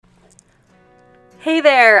Hey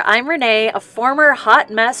there, I'm Renee, a former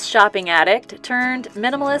hot mess shopping addict turned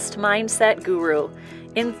minimalist mindset guru.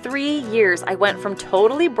 In 3 years, I went from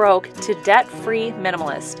totally broke to debt-free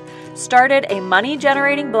minimalist, started a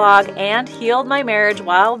money-generating blog, and healed my marriage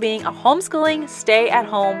while being a homeschooling,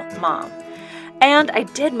 stay-at-home mom. And I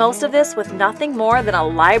did most of this with nothing more than a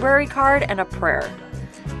library card and a prayer.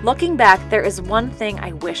 Looking back, there is one thing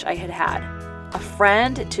I wish I had had. A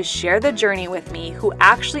friend to share the journey with me who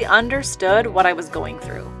actually understood what I was going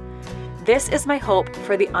through. This is my hope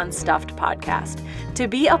for the Unstuffed podcast, to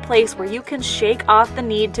be a place where you can shake off the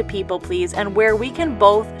need to people please and where we can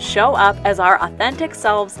both show up as our authentic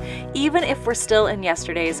selves, even if we're still in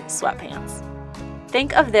yesterday's sweatpants.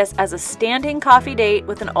 Think of this as a standing coffee date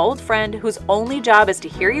with an old friend whose only job is to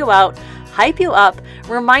hear you out, hype you up,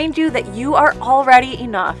 remind you that you are already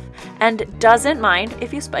enough, and doesn't mind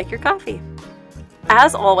if you spike your coffee.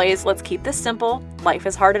 As always, let's keep this simple. Life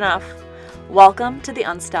is hard enough. Welcome to the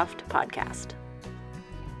Unstuffed podcast.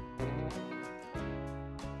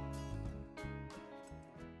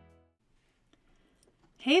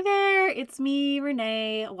 Hey there, it's me,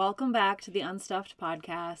 Renee. Welcome back to the Unstuffed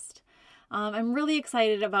podcast. I'm really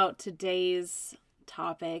excited about today's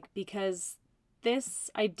topic because this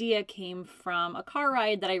idea came from a car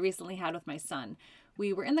ride that I recently had with my son.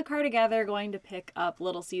 We were in the car together going to pick up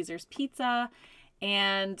Little Caesars Pizza.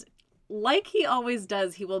 And like he always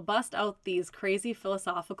does, he will bust out these crazy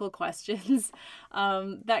philosophical questions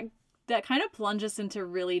that kind of plunge us into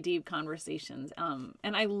really deep conversations.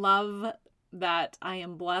 And I love that I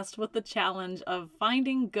am blessed with the challenge of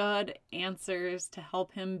finding good answers to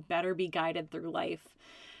help him better be guided through life.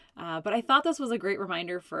 But I thought this was a great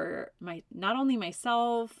reminder for not only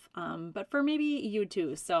myself, but for maybe you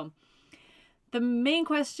too. So the main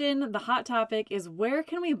question, the hot topic, is where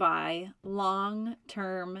can we buy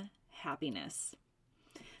long-term happiness?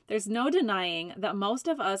 There's no denying that most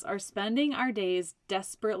of us are spending our days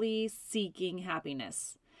desperately seeking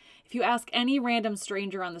happiness. If you ask any random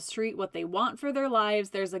stranger on the street what they want for their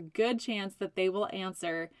lives, there's a good chance that they will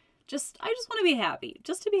answer, I just want to be happy,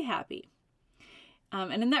 just to be happy.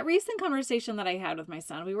 And in that recent conversation that I had with my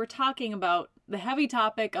son, we were talking about the heavy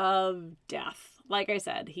topic of death. Like I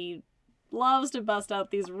said, he loves to bust out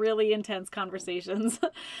these really intense conversations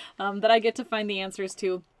that I get to find the answers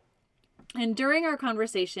to. And during our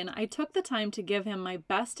conversation, I took the time to give him my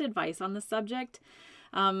best advice on the subject,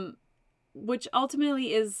 which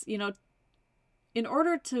ultimately is, in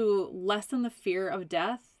order to lessen the fear of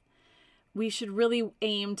death, we should really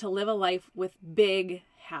aim to live a life with big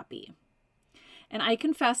happy. And I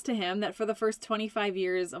confessed to him that for the first 25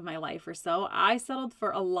 years of my life or so, I settled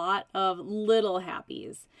for a lot of little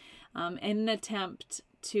happies. In an attempt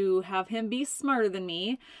to have him be smarter than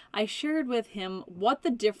me, I shared with him what the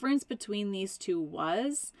difference between these two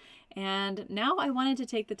was, and now I wanted to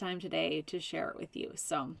take the time today to share it with you.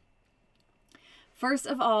 So, first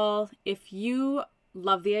of all, if you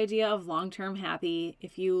love the idea of long-term happy,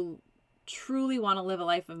 if you truly want to live a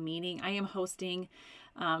life of meaning, I am hosting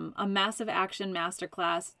a massive action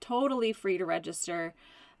masterclass, totally free to register,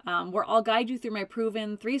 where I'll guide you through my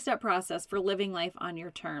proven 3-step process for living life on your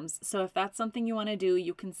terms. So if that's something you want to do,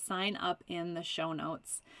 you can sign up in the show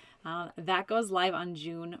notes. That goes live on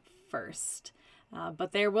June 1st.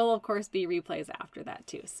 But there will, of course, be replays after that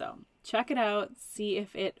too. So check it out. See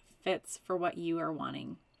if it fits for what you are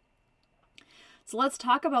wanting. So let's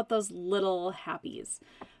talk about those little happies.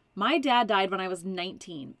 My dad died when I was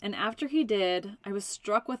 19, and after he did, I was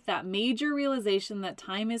struck with that major realization that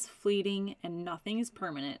time is fleeting and nothing is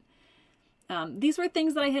permanent. These were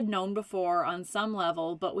things that I had known before on some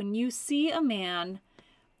level, but when you see a man,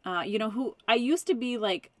 who I used to be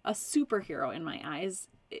like a superhero in my eyes,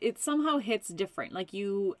 it somehow hits different.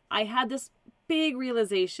 I had this big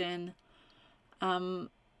realization, even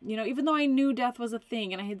though I knew death was a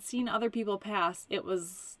thing and I had seen other people pass, it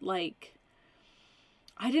was like,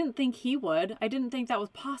 I didn't think he would. I didn't think that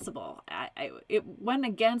was possible. It went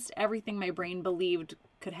against everything my brain believed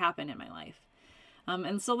could happen in my life.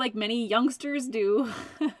 And so like many youngsters do,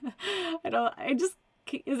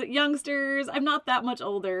 is it youngsters? I'm not that much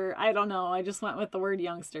older. I don't know. I just went with the word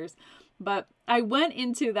youngsters. But I went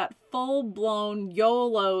into that full-blown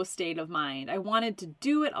YOLO state of mind. I wanted to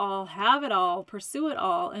do it all, have it all, pursue it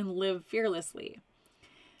all, and live fearlessly.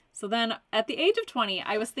 So then at the age of 20,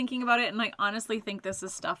 I was thinking about it, and I honestly think this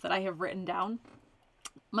is stuff that I have written down.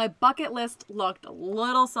 My bucket list looked a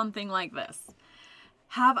little something like this.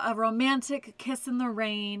 Have a romantic kiss in the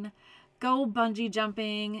rain, go bungee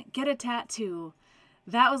jumping, get a tattoo.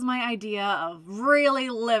 That was my idea of really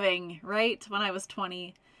living, right, when I was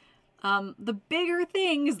 20. The bigger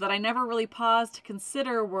things that I never really paused to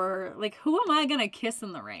consider were like, who am I going to kiss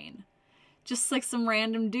in the rain? Just like some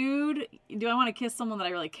random dude? Do I want to kiss someone that I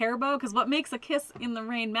really care about? Because what makes a kiss in the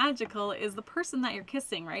rain magical is the person that you're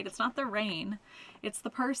kissing, right? It's not the rain, it's the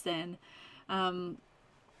person.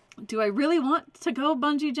 Do I really want to go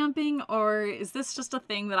bungee jumping, or is this just a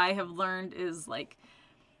thing that I have learned is like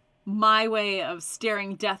my way of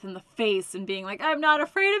staring death in the face and being like, I'm not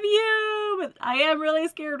afraid of you, but I am really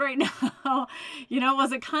scared right now?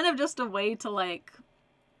 Was it kind of just a way to like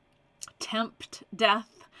tempt death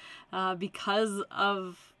because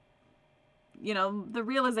of, the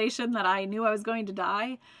realization that I knew I was going to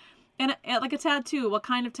die? And like a tattoo, what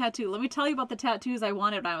kind of tattoo? Let me tell you about the tattoos I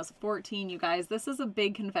wanted when I was 14, you guys. This is a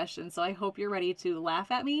big confession, so I hope you're ready to laugh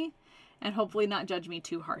at me and hopefully not judge me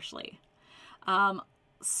too harshly.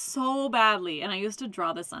 So badly, and I used to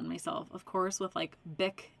draw this on myself, of course, with like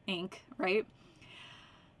Bic ink, right?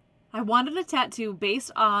 I wanted a tattoo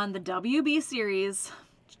based on the WB series,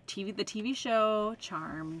 the TV show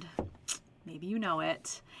Charmed. Maybe you know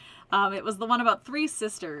it. It was the one about three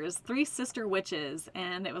sister witches,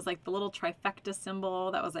 and it was like the little trifecta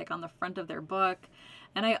symbol that was like on the front of their book.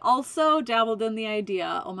 And I also dabbled in the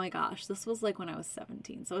idea, oh my gosh, this was like when I was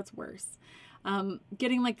 17, so it's worse,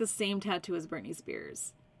 getting like the same tattoo as Britney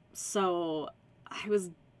Spears. So I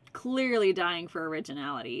was clearly dying for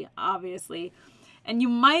originality, obviously. And you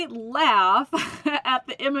might laugh at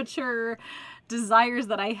the immature desires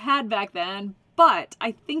that I had back then, but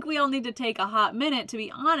I think we all need to take a hot minute to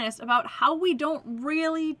be honest about how we don't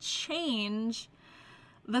really change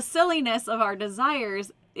the silliness of our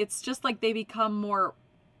desires. It's just like they become more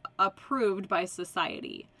approved by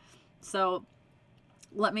society. So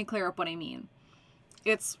let me clear up what I mean.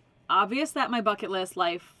 It's obvious that my bucket list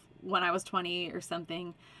life when I was 20 or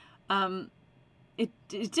something, it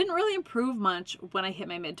didn't really improve much when I hit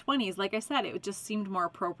my mid-20s. Like I said, it just seemed more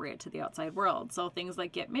appropriate to the outside world. So things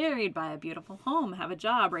like get married, buy a beautiful home, have a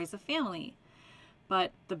job, raise a family.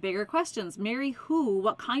 But the bigger questions, marry who?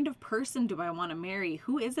 What kind of person do I want to marry?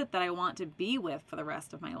 Who is it that I want to be with for the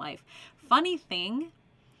rest of my life? Funny thing,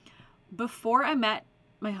 before I met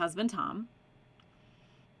my husband, Tom,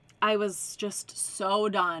 I was just so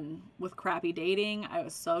done with crappy dating. I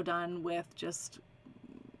was so done with just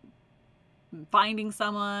finding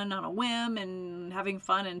someone on a whim and having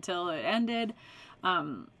fun until it ended.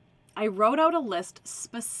 I wrote out a list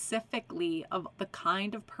specifically of the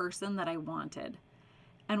kind of person that I wanted.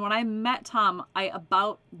 And when I met Tom, I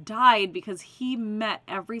about died because he met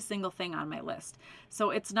every single thing on my list. So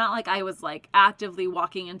it's not like I was like actively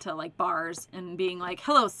walking into like bars and being like,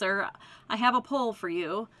 hello, sir, I have a poll for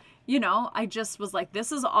you. I just was like,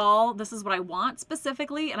 this is what I want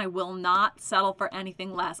specifically, and I will not settle for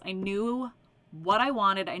anything less. I knew what I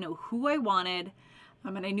wanted. I know who I wanted.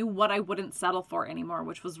 And I knew what I wouldn't settle for anymore,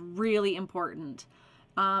 which was really important.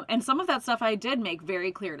 And some of that stuff I did make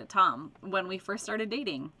very clear to Tom when we first started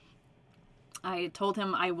dating. I told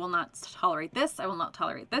him I will not tolerate this. I will not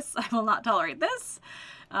tolerate this. I will not tolerate this.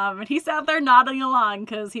 And he sat there nodding along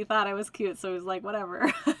because he thought I was cute. So he was like,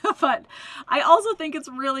 whatever. But I also think it's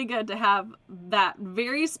really good to have that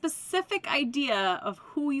very specific idea of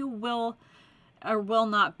who you will or will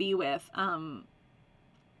not be with. And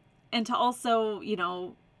to also,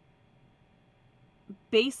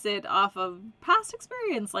 base it off of past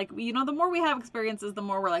experience. Like, the more we have experiences, the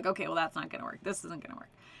more we're like, okay, well, that's not going to work. This isn't going to work.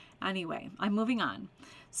 Anyway, I'm moving on.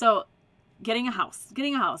 So getting a house.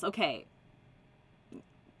 Okay.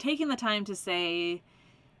 Taking the time to say,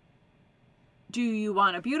 do you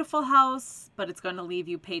want a beautiful house, but it's going to leave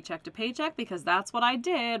you paycheck to paycheck? Because that's what I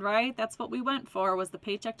did, right? That's what we went for, was the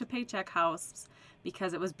paycheck to paycheck house,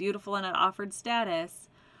 because it was beautiful and it offered status.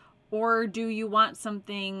 Or do you want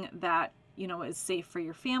something that, is safe for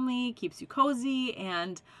your family, keeps you cozy,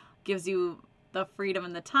 and gives you the freedom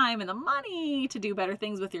and the time and the money to do better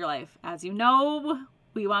things with your life? As you know,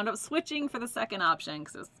 we wound up switching for the second option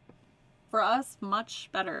because it's, for us, much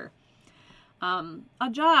better. A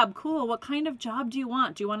job, cool. What kind of job do you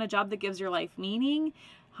want? Do you want a job that gives your life meaning?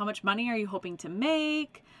 How much money are you hoping to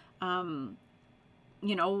make? So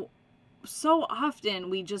often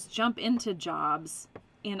we just jump into jobs,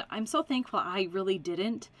 and I'm so thankful I really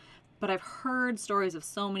didn't. But I've heard stories of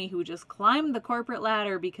so many who just climbed the corporate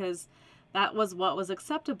ladder because that was what was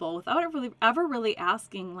acceptable without ever really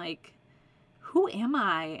asking, like, who am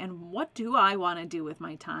I and what do I want to do with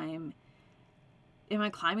my time? Am I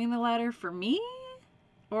climbing the ladder for me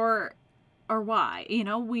or why?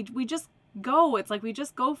 We just go. It's like we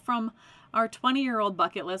just go from our 20-year-old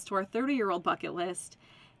bucket list to our 30-year-old bucket list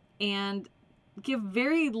and give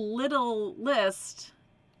very little list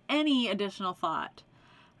any additional thought.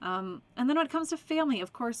 And then when it comes to family,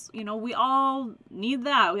 of course, we all need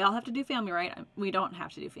that. We all have to do family, right? We don't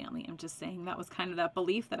have to do family. I'm just saying that was kind of that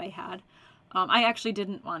belief that I had. I actually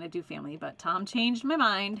didn't want to do family, but Tom changed my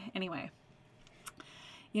mind anyway.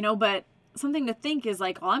 But something to think is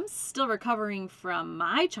like, well, I'm still recovering from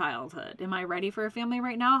my childhood. Am I ready for a family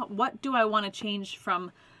right now? What do I want to change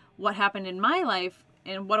from what happened in my life?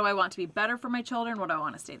 And what do I want to be better for my children? What do I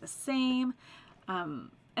want to stay the same?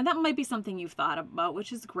 And that might be something you've thought about,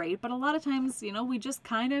 which is great. But a lot of times, we just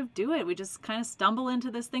kind of do it. We just kind of stumble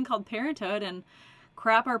into this thing called parenthood and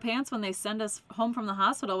crap our pants when they send us home from the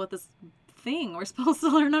hospital with this thing we're supposed to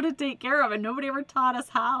learn how to take care of, and nobody ever taught us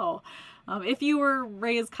how. If you were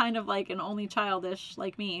raised kind of like an only childish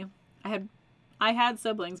like me, I had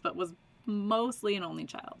siblings, but was mostly an only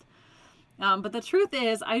child. But the truth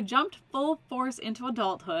is, I jumped full force into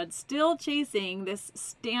adulthood, still chasing this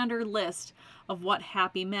standard list of what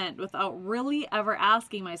happy meant without really ever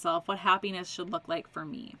asking myself what happiness should look like for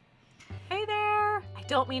me. Hey there! I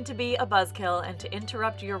don't mean to be a buzzkill and to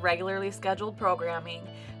interrupt your regularly scheduled programming,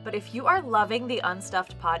 but if you are loving the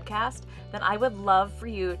Unstuffed podcast, then I would love for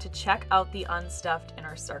you to check out the Unstuffed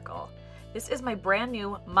Inner Circle. This is my brand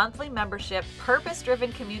new monthly membership,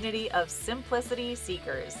 purpose-driven community of simplicity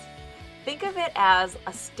seekers. Think of it as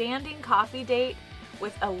a standing coffee date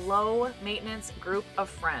with a low-maintenance group of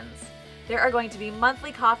friends. There are going to be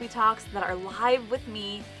monthly coffee talks that are live with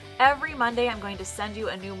me. Every Monday, I'm going to send you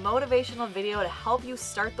a new motivational video to help you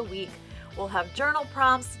start the week. We'll have journal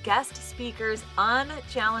prompts, guest speakers,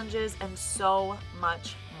 challenges, and so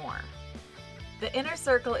much more. The Inner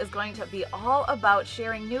Circle is going to be all about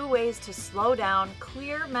sharing new ways to slow down,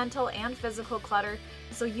 clear mental and physical clutter,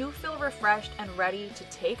 so you feel refreshed and ready to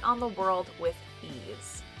take on the world with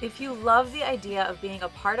ease. If you love the idea of being a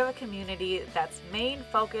part of a community that's main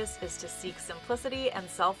focus is to seek simplicity and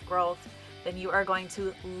self-growth, then you are going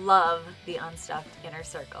to love the Unstuffed Inner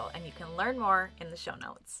Circle, and you can learn more in the show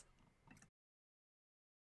notes.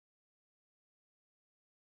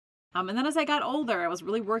 And then as I got older, I was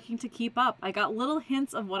really working to keep up. I got little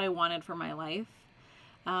hints of what I wanted for my life,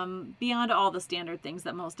 beyond all the standard things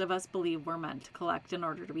that most of us believe we're meant to collect in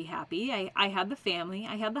order to be happy. I had the family,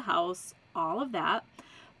 I had the house, all of that,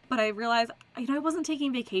 but I realized, I wasn't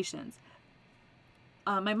taking vacations.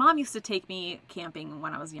 My mom used to take me camping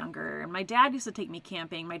when I was younger, and my dad used to take me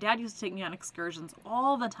camping. My dad used to take me on excursions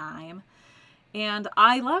all the time, and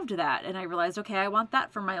I loved that, and I realized, okay, I want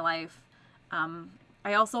that for my life.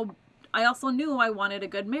 I also knew I wanted a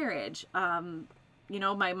good marriage.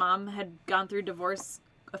 My mom had gone through divorce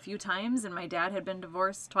a few times, and my dad had been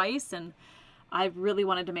divorced twice, and I really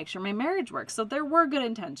wanted to make sure my marriage worked. So there were good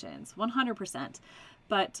intentions, 100%.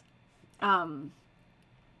 But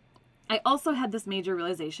I also had this major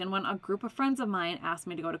realization when a group of friends of mine asked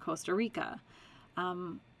me to go to Costa Rica.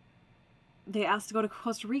 They asked to go to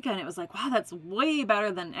Costa Rica, and it was like, wow, that's way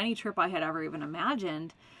better than any trip I had ever even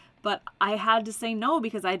imagined. But I had to say no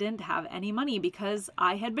because I didn't have any money, because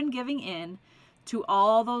I had been giving in to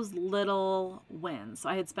all those little wins. So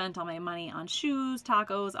I had spent all my money on shoes,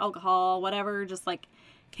 tacos, alcohol, whatever, just like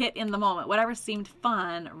hit in the moment, whatever seemed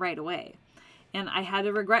fun right away. And I had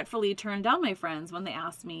to regretfully turn down my friends when they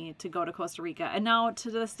asked me to go to Costa Rica. And now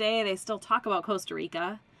to this day, they still talk about Costa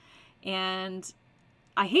Rica. And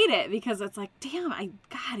I hate it because it's like, damn, I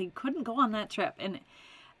couldn't go on that trip. And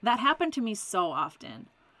that happened to me so often.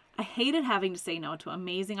 I hated having to say no to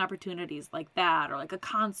amazing opportunities like that, or like a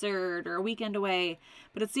concert or a weekend away.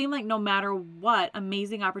 But it seemed like no matter what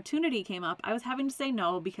amazing opportunity came up, I was having to say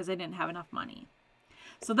no because I didn't have enough money.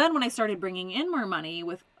 So then when I started bringing in more money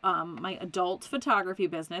with my adult photography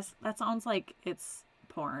business, that sounds like it's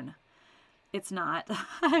porn. It's not.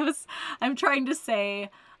 I'm trying to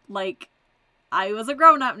say, like, I was a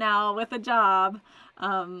grown-up now with a job,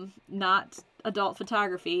 not adult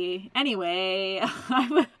photography. Anyway,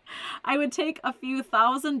 I would take a few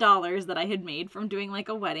 $1,000s that I had made from doing like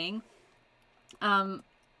a wedding, and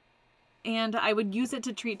I would use it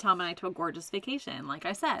to treat Tom and I to a gorgeous vacation. Like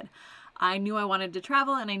I said, I knew I wanted to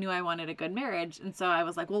travel and I knew I wanted a good marriage. And so I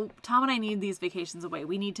was like, well, Tom and I need these vacations away.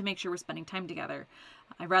 We need to make sure we're spending time together.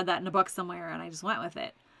 I read that in a book somewhere and I just went with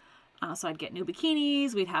it. So I'd get new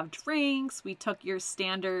bikinis, we'd have drinks, we took your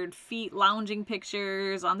standard feet lounging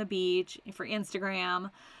pictures on the beach for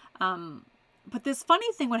Instagram. But this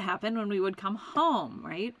funny thing would happen when we would come home,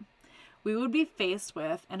 right? We would be faced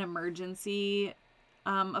with an emergency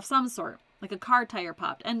of some sort, like a car tire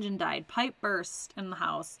popped, engine died, pipe burst in the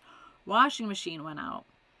house, washing machine went out.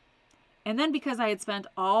 And then because I had spent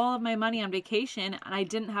all of my money on vacation and I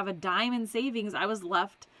didn't have a dime in savings, I was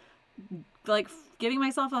left like giving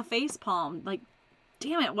myself a face palm, like,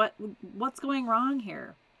 damn it, what's going wrong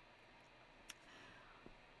here?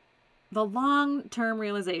 the long-term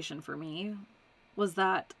realization for me was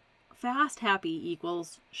that fast happy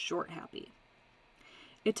equals short happy.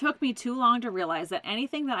 It took me too long to realize that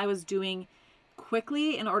anything that I was doing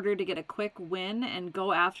quickly in order to get a quick win and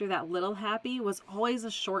go after that little happy was always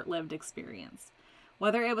a short-lived experience.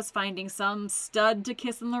 Whether it was finding some stud to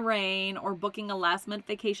kiss in the rain or booking a last-minute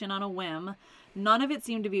vacation on a whim, none of it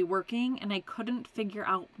seemed to be working, and I couldn't figure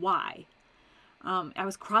out why. I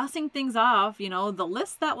was crossing things off, the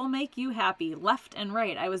list that will make you happy, left and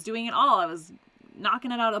right. I was doing it all. I was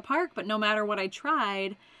knocking it out of the park, but no matter what I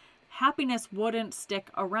tried, happiness wouldn't stick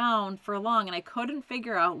around for long, and I couldn't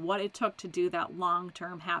figure out what it took to do that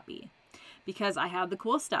long-term happy. Because I had the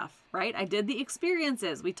cool stuff, right? I did the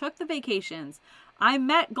experiences. We took the vacations. I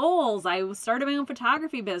met goals. I started my own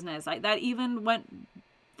photography business. That even went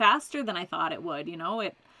faster than I thought it would.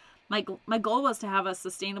 My goal was to have a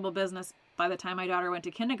sustainable business by the time my daughter went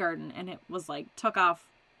to kindergarten, and it was took off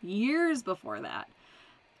years before that.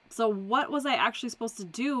 So what was I actually supposed to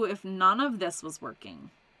do if none of this was working?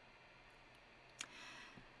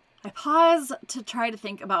 I pause to try to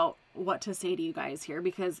think about what to say to you guys here,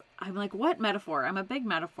 because I'm like, what metaphor? I'm a big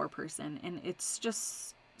metaphor person, and it's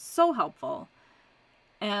just so helpful.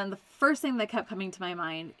 And the first thing that kept coming to my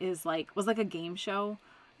mind was like a game show,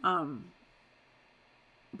 but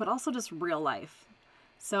also just real life.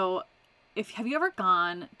 So have you ever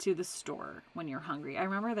gone to the store when you're hungry? I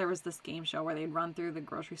remember there was this game show where they'd run through the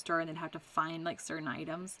grocery store and they'd have to find certain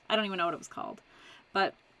items. I don't even know what it was called,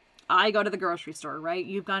 but I go to the grocery store, right?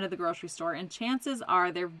 You've gone to the grocery store, and chances are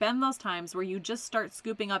there have been those times where you just start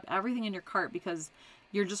scooping up everything in your cart because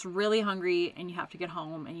you're just really hungry and you have to get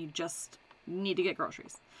home and you just need to get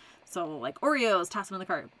groceries. So Oreos, toss them in the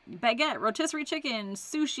cart. Baguette, rotisserie chicken,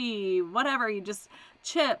 sushi, whatever. You just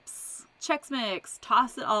chips, Chex Mix,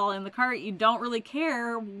 toss it all in the cart. You don't really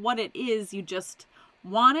care what it is. You just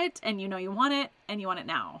want it, and you want it, and you want it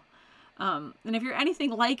now. And if you're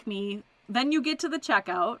anything like me, then you get to the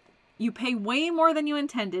checkout. You pay way more than you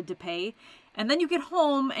intended to pay. And then you get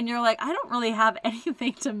home and you're like, I don't really have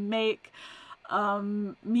anything to make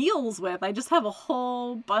meals with. I just have a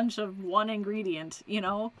whole bunch of one ingredient,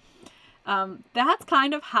 That's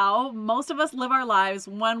kind of how most of us live our lives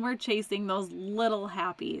when we're chasing those little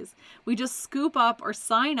happies. We just scoop up or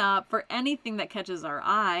sign up for anything that catches our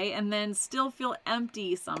eye and then still feel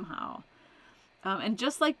empty somehow. And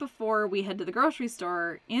just like before we head to the grocery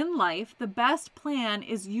store, in life, the best plan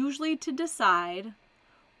is usually to decide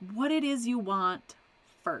what it is you want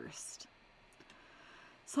first.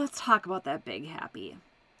 So let's talk about that big happy.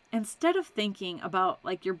 Instead of thinking about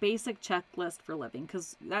your basic checklist for living,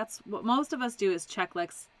 because that's what most of us do is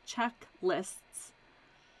checklists,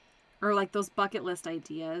 or those bucket list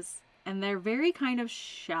ideas, and they're very kind of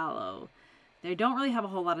shallow. They don't really have a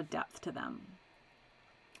whole lot of depth to them.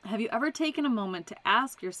 Have you ever taken a moment to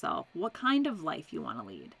ask yourself what kind of life you want to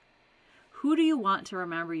lead? Who do you want to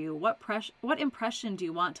remember you? What impression do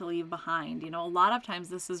you want to leave behind? A lot of times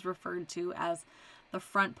this is referred to as the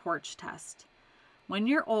front porch test. When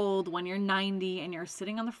you're old, when you're 90 and you're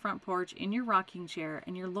sitting on the front porch in your rocking chair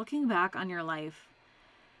and you're looking back on your life,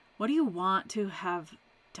 what do you want to have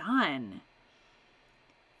done?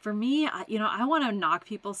 For me, I want to knock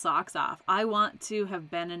people's socks off. I want to have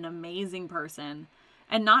been an amazing person.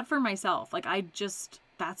 And not for myself.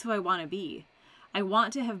 That's who I want to be. I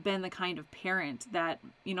want to have been the kind of parent that,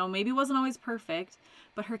 maybe wasn't always perfect,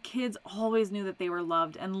 but her kids always knew that they were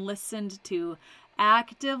loved and listened to.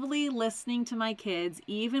 Actively listening to my kids,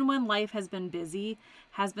 even when life has been busy,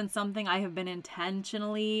 has been something I have been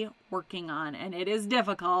intentionally working on. And it is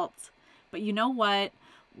difficult. But you know what?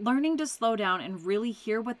 Learning to slow down and really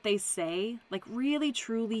hear what they say, really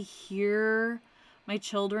truly hear my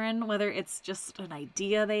children, whether it's just an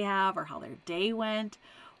idea they have or how their day went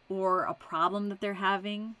or a problem that they're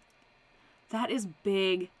having, that is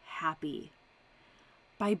big happy.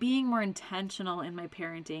 By being more intentional in my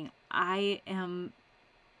parenting, I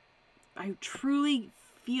truly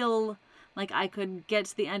feel like I could get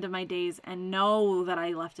to the end of my days and know that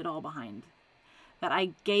I left it all behind, that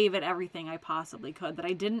I gave it everything I possibly could, that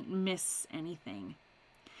I didn't miss anything.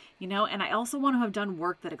 And I also want to have done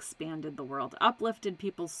work that expanded the world, uplifted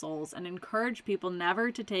people's souls, and encouraged people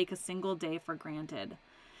never to take a single day for granted.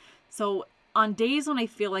 So on days when I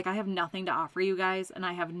feel like I have nothing to offer you guys, and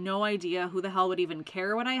I have no idea who the hell would even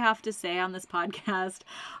care what I have to say on this podcast,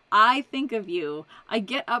 I think of you. I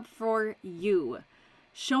get up for you.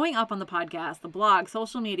 Showing up on the podcast, the blog,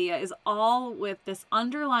 social media is all with this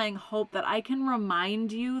underlying hope that I can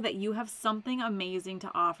remind you that you have something amazing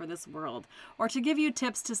to offer this world, or to give you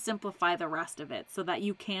tips to simplify the rest of it so that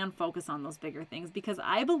you can focus on those bigger things. Because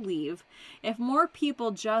I believe if more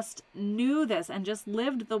people just knew this and just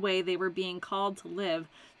lived the way they were being called to live,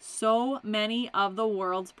 so many of the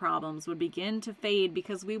world's problems would begin to fade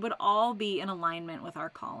because we would all be in alignment with our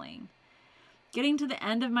calling. Getting to the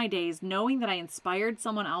end of my days knowing that I inspired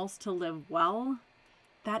someone else to live well,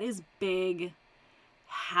 that is big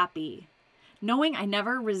happy. Knowing I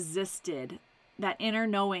never resisted that inner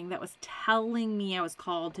knowing that was telling me I was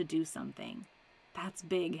called to do something, that's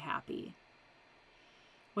big happy.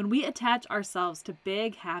 When we attach ourselves to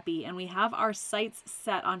big happy and we have our sights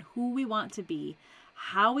set on who we want to be,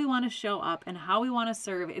 how we want to show up, and how we want to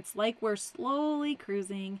serve, it's like we're slowly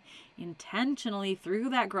cruising intentionally through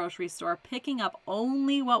that grocery store, picking up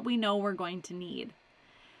only what we know we're going to need.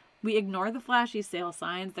 We ignore the flashy sale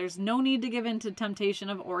signs. There's no need to give in to temptation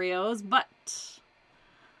of Oreos, but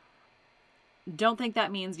don't think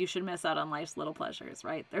that means you should miss out on life's little pleasures,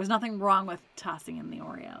 right? There's nothing wrong with tossing in the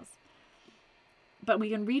Oreos. But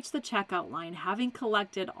we can reach the checkout line having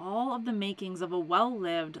collected all of the makings of a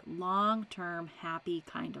well-lived, long-term, happy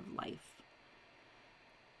kind of life.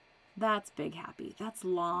 That's big happy. That's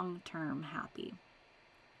long-term happy.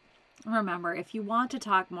 Remember, if you want to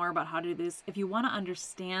talk more about how to do this, if you want to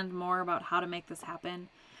understand more about how to make this happen,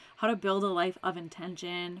 how to build a life of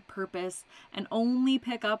intention, purpose, and only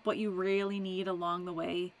pick up what you really need along the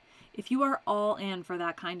way, if you are all in for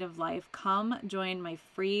that kind of life, come join my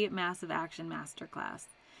free Massive Action Masterclass.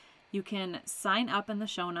 You can sign up in the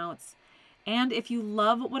show notes. And if you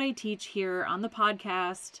love what I teach here on the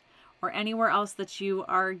podcast or anywhere else that you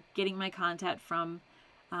are getting my content from,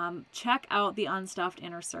 check out the Unstuffed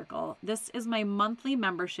Inner Circle. This is my monthly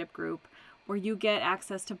membership group where you get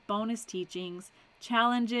access to bonus teachings,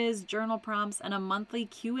 challenges, journal prompts, and a monthly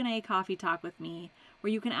Q&A coffee talk with me,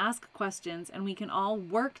 where you can ask questions and we can all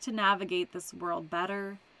work to navigate this world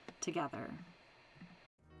better together.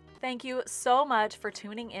 Thank you so much for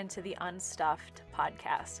tuning into the Unstuffed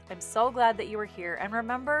podcast. I'm so glad that you were here. And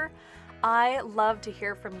remember, I love to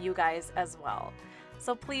hear from you guys as well.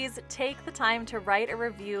 So please take the time to write a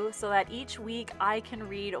review so that each week I can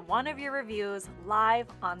read one of your reviews live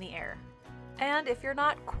on the air. And if you're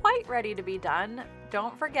not quite ready to be done,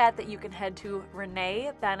 don't forget that you can head to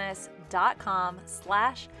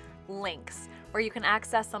reneebenes.com/links, where you can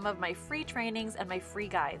access some of my free trainings and my free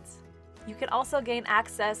guides. You can also gain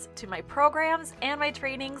access to my programs and my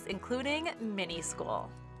trainings, including Mini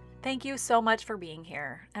School. Thank you so much for being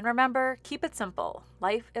here. And remember, keep it simple.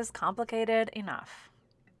 Life is complicated enough.